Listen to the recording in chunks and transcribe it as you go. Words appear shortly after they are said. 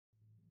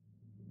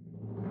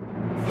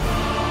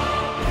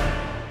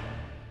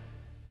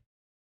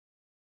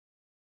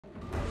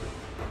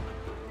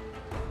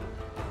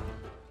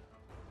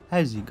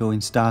How's it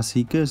going, Star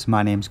Seekers?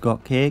 My name's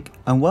Gotcake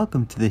and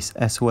welcome to this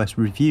SOS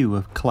review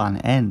of Clan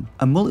N,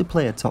 a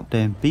multiplayer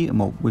top-down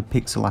beat-em-up with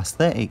pixel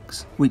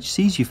aesthetics, which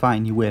sees you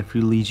fighting your way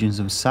through legions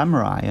of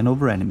samurai and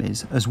other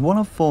enemies as one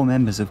of 4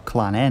 members of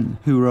Clan N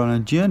who are on a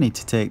journey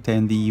to take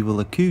down the evil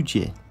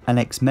Akuji, an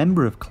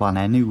ex-member of Clan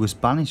N who was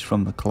banished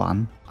from the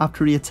clan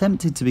after he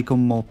attempted to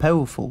become more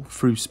powerful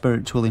through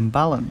spiritual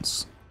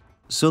imbalance.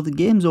 So the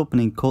game's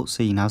opening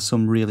cutscene has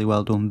some really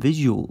well done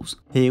visuals.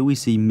 Here we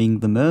see Ming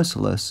the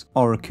Merciless,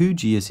 or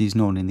Akuji as he's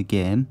known in the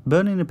game,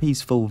 burning a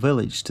peaceful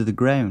village to the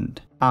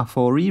ground. Our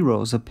 4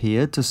 heroes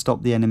appear to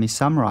stop the enemy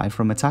samurai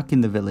from attacking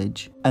the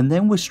village, and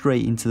then we're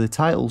straight into the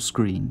title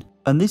screen.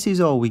 And this is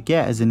all we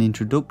get as an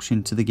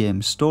introduction to the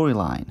game's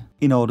storyline.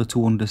 In order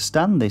to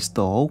understand this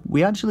though,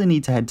 we actually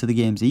need to head to the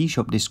game's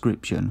eShop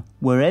description,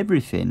 where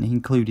everything,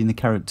 including the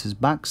characters'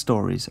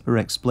 backstories, are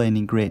explained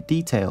in great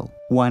detail.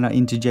 Why not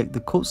interject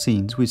the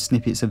cutscenes with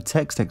snippets of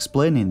text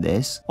explaining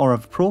this, or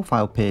have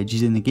profile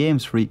pages in the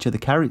games for each of the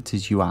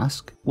characters, you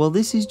ask? Well,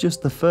 this is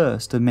just the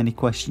first of many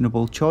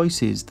questionable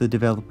choices the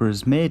developer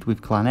has made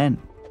with Clan N.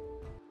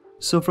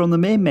 So from the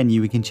main menu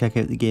we can check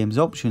out the game's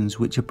options,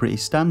 which are pretty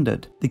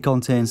standard. They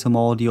contain some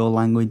audio,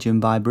 language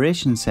and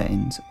vibration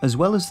settings, as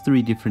well as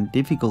 3 different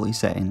difficulty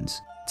settings.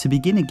 To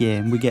begin a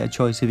game we get a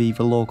choice of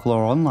either local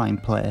or online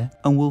play,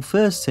 and we'll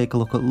first take a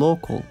look at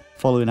local.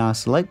 Following our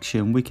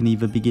selection we can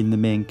either begin the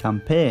main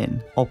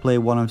campaign, or play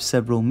one of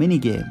several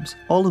mini-games,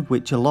 all of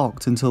which are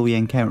locked until we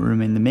encounter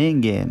them in the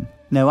main game.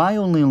 Now I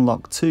only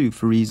unlocked 2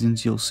 for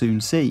reasons you'll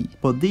soon see,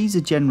 but these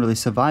are generally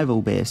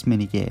survival based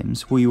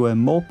minigames where you earn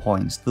more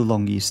points the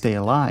longer you stay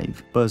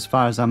alive, but as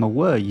far as I'm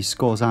aware your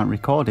scores aren't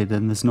recorded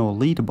and there's no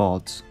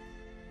leaderboards.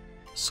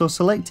 So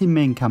selecting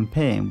main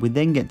campaign, we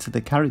then get to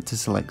the character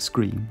select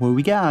screen where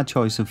we get our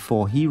choice of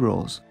 4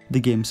 heroes. The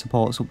game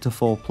supports up to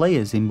 4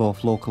 players in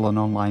both local and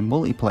online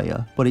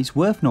multiplayer, but it's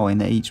worth knowing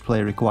that each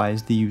player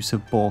requires the use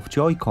of both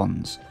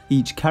Joy-Cons.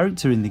 Each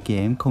character in the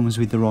game comes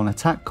with their own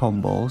attack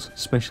combos,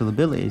 special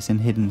abilities and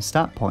hidden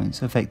stat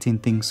points affecting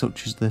things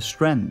such as their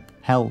strength,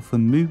 health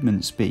and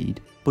movement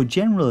speed, but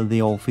generally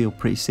they all feel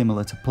pretty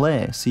similar to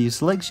play, so your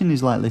selection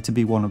is likely to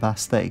be one of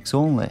aesthetics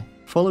only.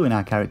 Following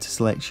our character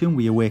selection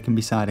we awaken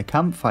beside a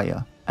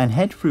campfire and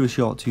head through a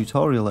short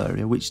tutorial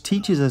area which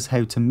teaches us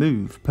how to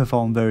move,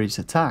 perform various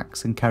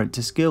attacks and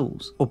character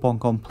skills. Upon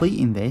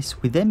completing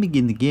this we then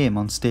begin the game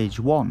on stage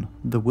 1,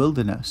 the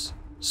wilderness.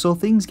 So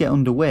things get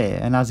underway,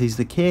 and as is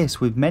the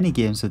case with many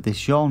games of this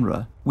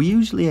genre, we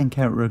usually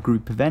encounter a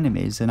group of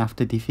enemies and have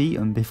to defeat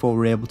them before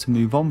we're able to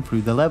move on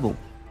through the level.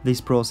 This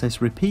process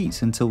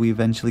repeats until we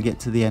eventually get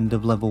to the end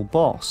of level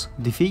boss,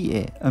 defeat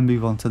it and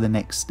move on to the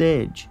next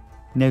stage.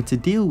 Now to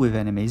deal with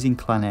enemies in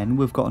Clan N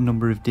we've got a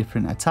number of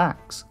different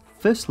attacks.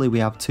 Firstly we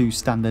have 2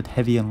 standard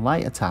heavy and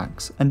light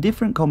attacks, and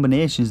different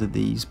combinations of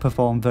these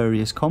perform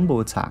various combo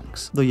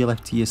attacks, though you're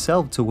left to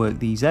yourself to work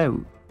these out.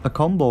 A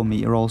combo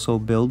meter also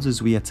builds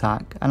as we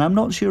attack, and I'm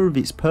not sure of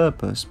its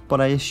purpose, but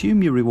I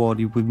assume you're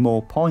rewarded with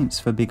more points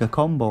for bigger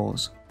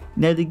combos.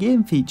 Now the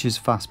game features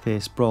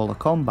fast-paced brawler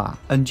combat,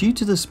 and due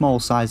to the small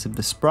size of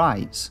the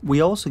sprites,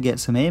 we also get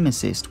some aim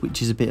assist,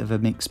 which is a bit of a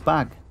mixed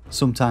bag.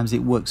 Sometimes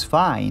it works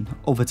fine,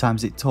 other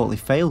times it totally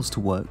fails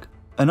to work,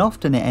 and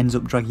often it ends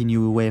up dragging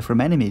you away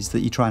from enemies that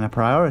you're trying to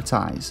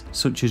prioritise,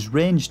 such as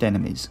ranged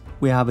enemies.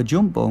 We have a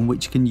jump button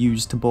which can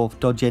use to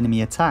both dodge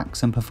enemy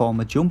attacks and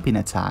perform a jumping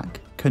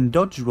attack, can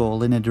dodge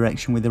roll in a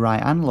direction with the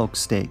right analog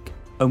stick,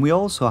 and we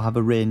also have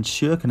a ranged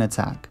shuriken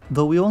attack,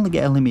 though we only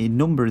get a limited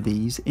number of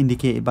these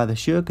indicated by the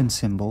shuriken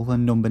symbol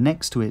and number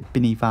next to it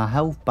beneath our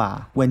health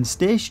bar. When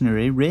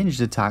stationary, ranged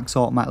attacks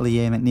automatically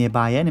aim at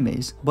nearby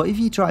enemies, but if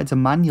you try to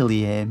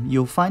manually aim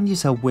you'll find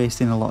yourself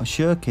wasting a lot of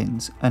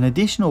shurikens, and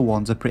additional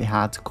ones are pretty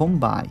hard to come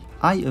by.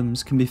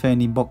 Items can be found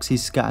in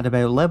boxes scattered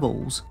about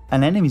levels,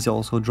 and enemies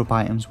also drop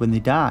items when they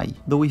die,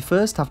 though we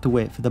first have to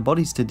wait for the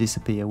bodies to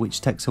disappear,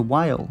 which takes a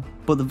while.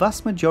 But the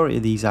vast majority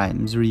of these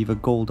items are either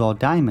gold or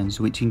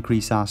diamonds, which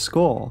increase our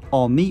score,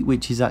 or meat,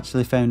 which is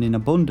actually found in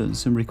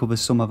abundance and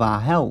recovers some of our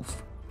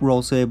health. We're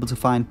also able to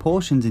find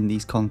potions in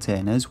these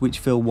containers which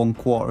fill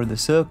 1/4 of the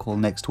circle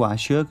next to our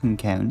shuriken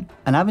count,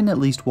 and having at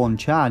least 1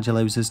 charge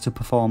allows us to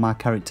perform our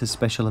character's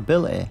special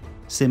ability.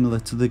 Similar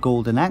to the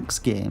Golden Axe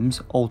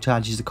games, all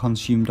charges are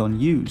consumed on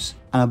use,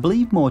 and I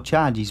believe more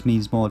charges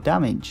means more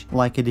damage.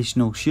 Like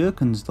additional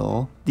shurikens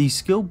though, these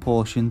skill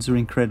potions are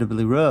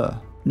incredibly rare.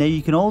 Now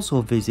you can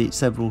also visit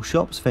several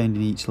shops found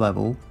in each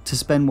level to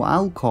spend what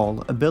I'll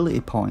call ability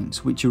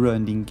points, which are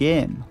earned in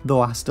game,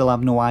 though I still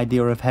have no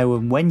idea of how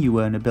and when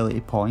you earn ability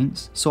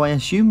points, so I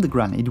assume they're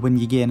granted when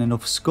you gain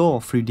enough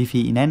score through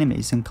defeating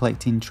enemies and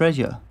collecting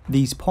treasure.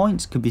 These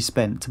points could be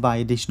spent to buy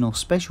additional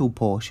special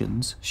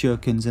potions,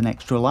 shurikens and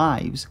extra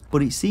lives,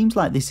 but it seems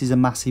like this is a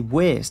massive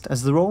waste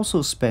as they're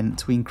also spent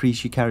to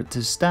increase your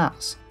character's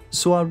stats,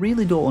 so I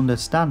really don't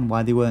understand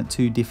why they weren't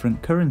 2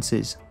 different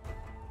currencies.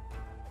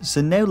 So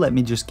now let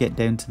me just get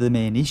down to the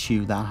main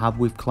issue that I have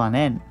with Clan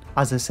N.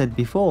 As I said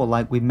before,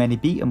 like with many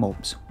beat 'em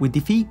ups, we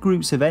defeat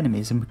groups of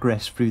enemies and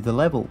progress through the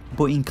level,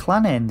 but in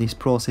Clan N this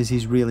process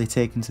is really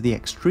taken to the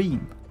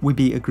extreme. We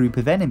beat a group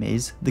of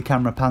enemies, the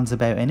camera pans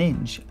about an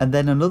inch, and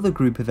then another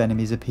group of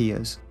enemies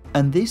appears,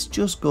 and this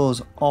just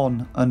goes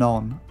on and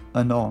on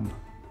and on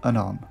and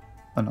on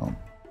and on.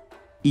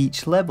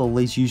 Each level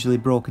is usually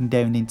broken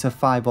down into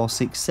 5 or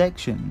 6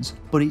 sections,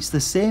 but it's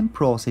the same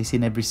process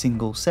in every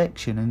single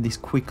section and this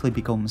quickly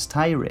becomes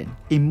tiring.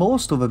 In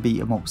most other beat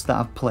 'em ups that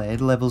I've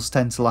played, levels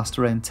tend to last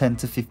around 10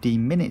 to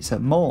 15 minutes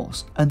at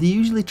most, and they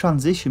usually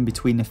transition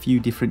between a few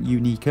different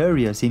unique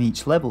areas in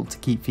each level to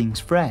keep things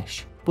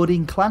fresh. But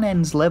in Clan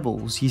N's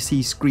levels, you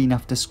see screen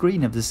after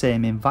screen of the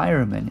same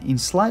environment in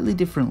slightly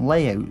different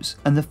layouts,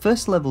 and the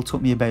first level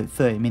took me about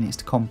 30 minutes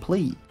to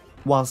complete.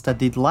 Whilst I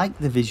did like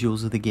the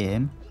visuals of the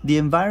game, the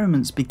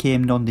environments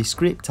became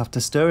nondescript after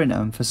staring at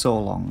them for so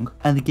long,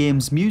 and the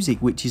game's music,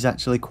 which is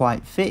actually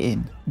quite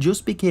fitting,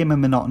 just became a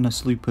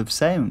monotonous loop of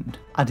sound.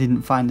 I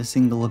didn't find a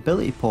single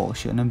ability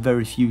potion and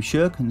very few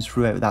shurikens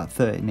throughout that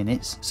 30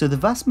 minutes, so the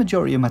vast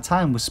majority of my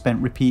time was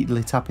spent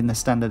repeatedly tapping the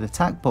standard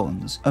attack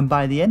buttons, and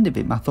by the end of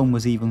it my thumb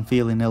was even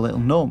feeling a little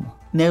numb.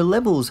 Now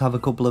levels have a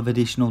couple of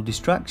additional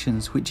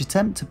distractions which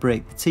attempt to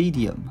break the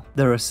tedium.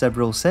 There are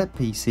several set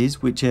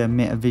pieces which I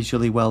admit are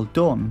visually well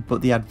done,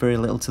 but they add very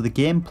little to the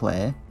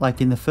gameplay.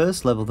 Like in the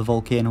first level, the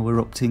volcano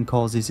erupting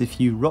causes a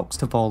few rocks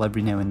to fall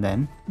every now and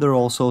then. There are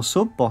also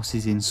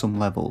sub-bosses in some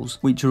levels,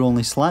 which are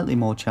only slightly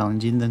more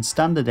challenging than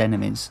standard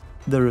enemies.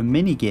 There are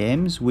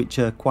mini-games which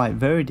are quite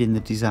varied in the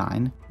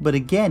design, but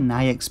again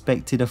I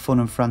expected a fun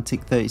and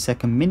frantic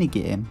 30-second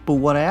mini-game, but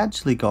what I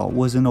actually got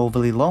was an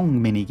overly long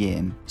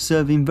mini-game,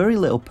 serving very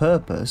little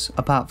purpose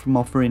apart from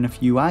offering a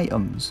few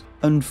items.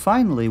 And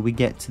finally we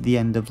get to the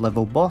end of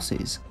level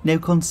bosses. Now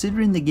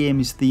considering the game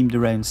is themed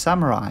around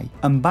samurai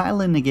and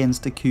battling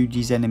against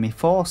Akuji's enemy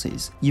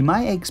forces, you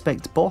might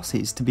expect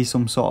bosses to be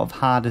some sort of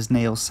hard as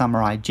nails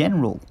samurai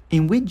general,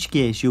 in which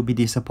case you'll be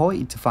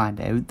disappointed to find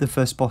out the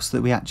first boss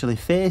that we actually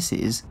face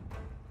is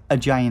a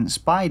giant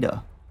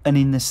spider, and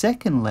in the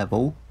second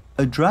level,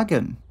 a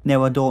dragon.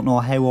 Now I don't know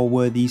how or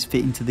where these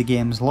fit into the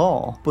game's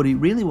lore, but it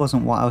really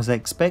wasn't what I was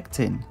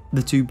expecting.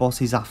 The two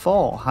bosses I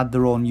fought had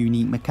their own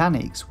unique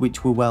mechanics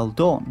which were well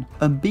done,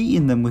 and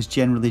beating them was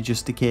generally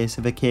just a case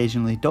of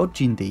occasionally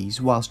dodging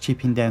these whilst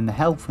chipping down the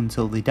health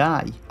until they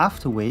die,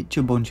 after which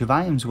a bunch of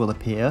items will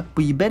appear,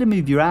 but you better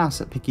move your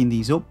ass at picking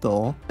these up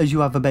though, as you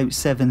have about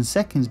 7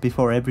 seconds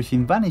before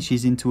everything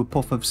vanishes into a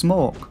puff of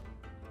smoke.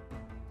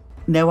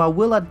 Now I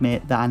will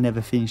admit that I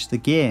never finished the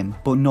game,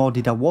 but nor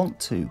did I want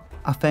to.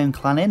 I found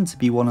Clan N to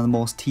be one of the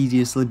most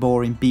tediously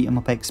boring beat 'em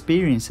up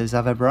experiences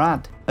I've ever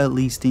had, at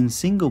least in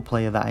single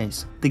player that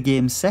is. The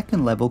game's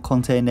second level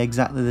contained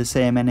exactly the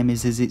same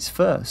enemies as its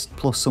first,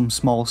 plus some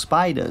small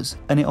spiders,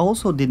 and it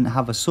also didn't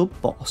have a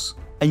sub-boss,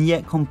 and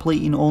yet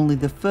completing only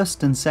the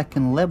first and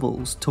second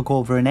levels took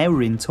over an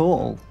hour in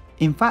total.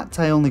 In fact,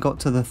 I only got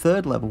to the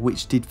third level,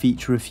 which did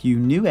feature a few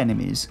new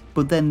enemies,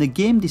 but then the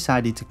game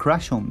decided to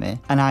crash on me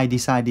and I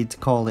decided to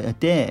call it a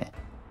day.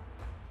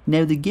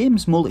 Now the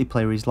game's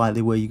multiplayer is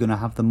likely where you're going to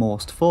have the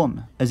most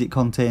fun, as it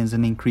contains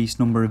an increased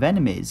number of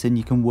enemies and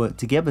you can work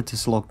together to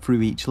slog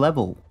through each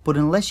level. But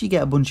unless you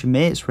get a bunch of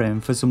mates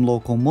round for some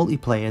local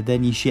multiplayer,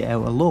 then you shit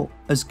out of luck,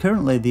 as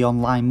currently the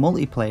online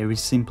multiplayer is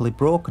simply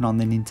broken on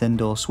the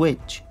Nintendo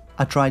Switch.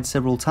 I tried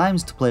several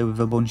times to play with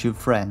a bunch of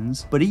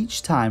friends, but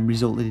each time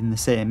resulted in the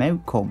same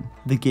outcome.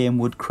 The game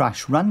would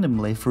crash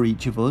randomly for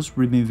each of us,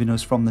 removing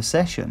us from the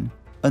session,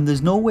 and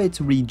there's no way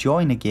to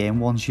rejoin a game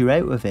once you're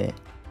out of it.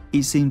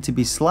 It seemed to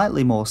be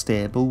slightly more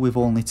stable with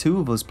only 2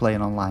 of us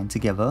playing online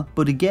together,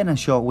 but again a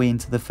short way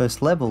into the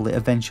first level it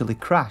eventually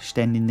crashed,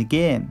 ending the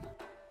game.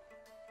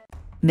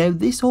 Now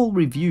this whole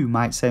review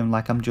might sound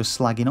like I'm just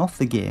slagging off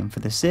the game for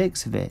the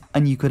sakes of it,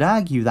 and you could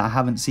argue that I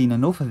haven't seen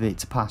enough of it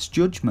to pass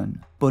judgment,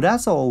 but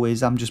as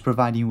always I'm just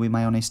providing you with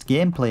my honest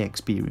gameplay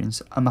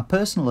experience and my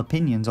personal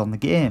opinions on the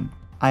game.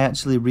 I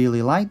actually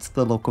really liked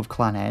the look of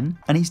Clan N,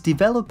 and its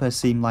developer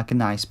seemed like a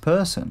nice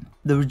person.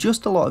 There are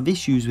just a lot of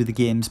issues with the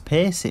game's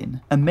pacing,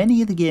 and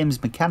many of the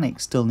game's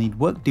mechanics still need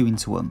work doing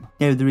to them.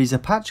 Now there is a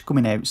patch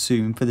coming out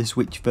soon for the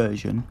Switch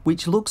version,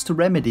 which looks to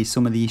remedy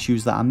some of the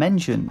issues that I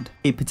mentioned.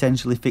 It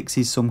potentially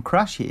fixes some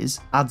crashes,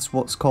 adds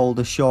what's called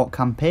a short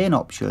campaign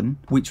option,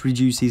 which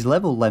reduces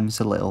level lengths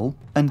a little,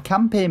 and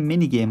campaign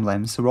minigame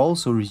lengths are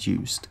also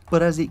reduced.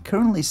 But as it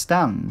currently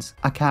stands,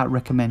 I can't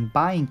recommend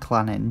buying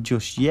Clan N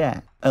just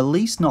yet, at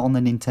least not on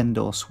the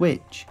Nintendo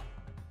Switch.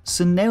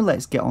 So now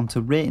let's get on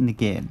to rating the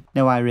game.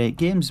 Now I rate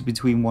games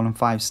between 1 and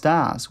 5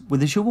 stars,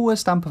 with a shovelware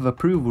stamp of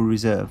approval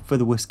reserved for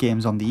the worst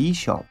games on the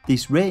eShop.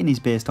 This rating is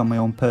based on my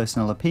own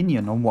personal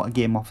opinion on what a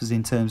game offers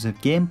in terms of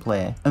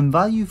gameplay and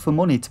value for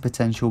money to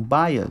potential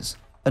buyers.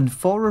 And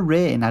for a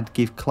rating I'd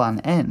give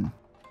Clan N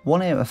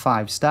 1 out of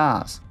 5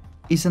 stars.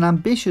 It's an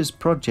ambitious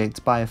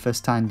project by a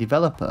first-time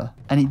developer,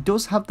 and it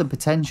does have the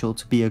potential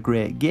to be a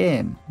great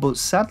game, but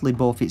sadly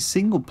both its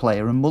single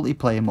player and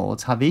multiplayer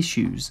modes have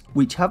issues,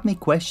 which have me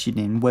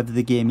questioning whether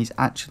the game is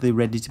actually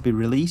ready to be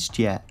released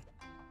yet.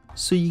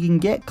 So you can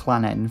get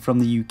Clan N from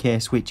the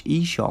UK Switch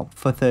eShop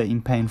for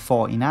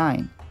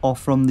 £13.49 or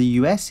from the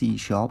US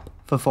eShop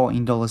for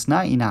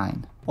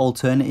 $14.99.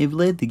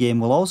 Alternatively, the game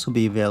will also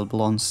be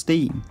available on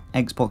Steam,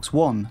 Xbox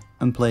One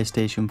and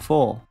PlayStation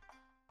 4.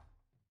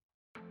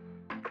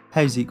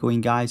 How's it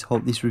going guys?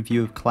 Hope this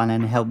review of Clan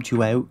N helped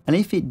you out, and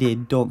if it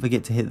did, don't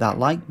forget to hit that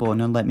like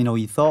button and let me know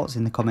your thoughts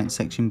in the comment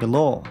section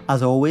below.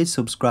 As always,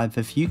 subscribe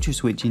for future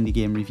Switch indie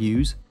game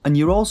reviews, and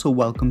you're also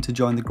welcome to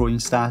join the growing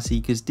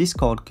Starseekers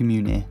Discord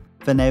community.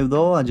 For now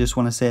though, I just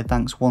want to say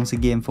thanks once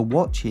again for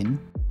watching,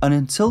 and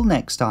until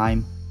next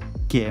time,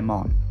 game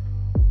on.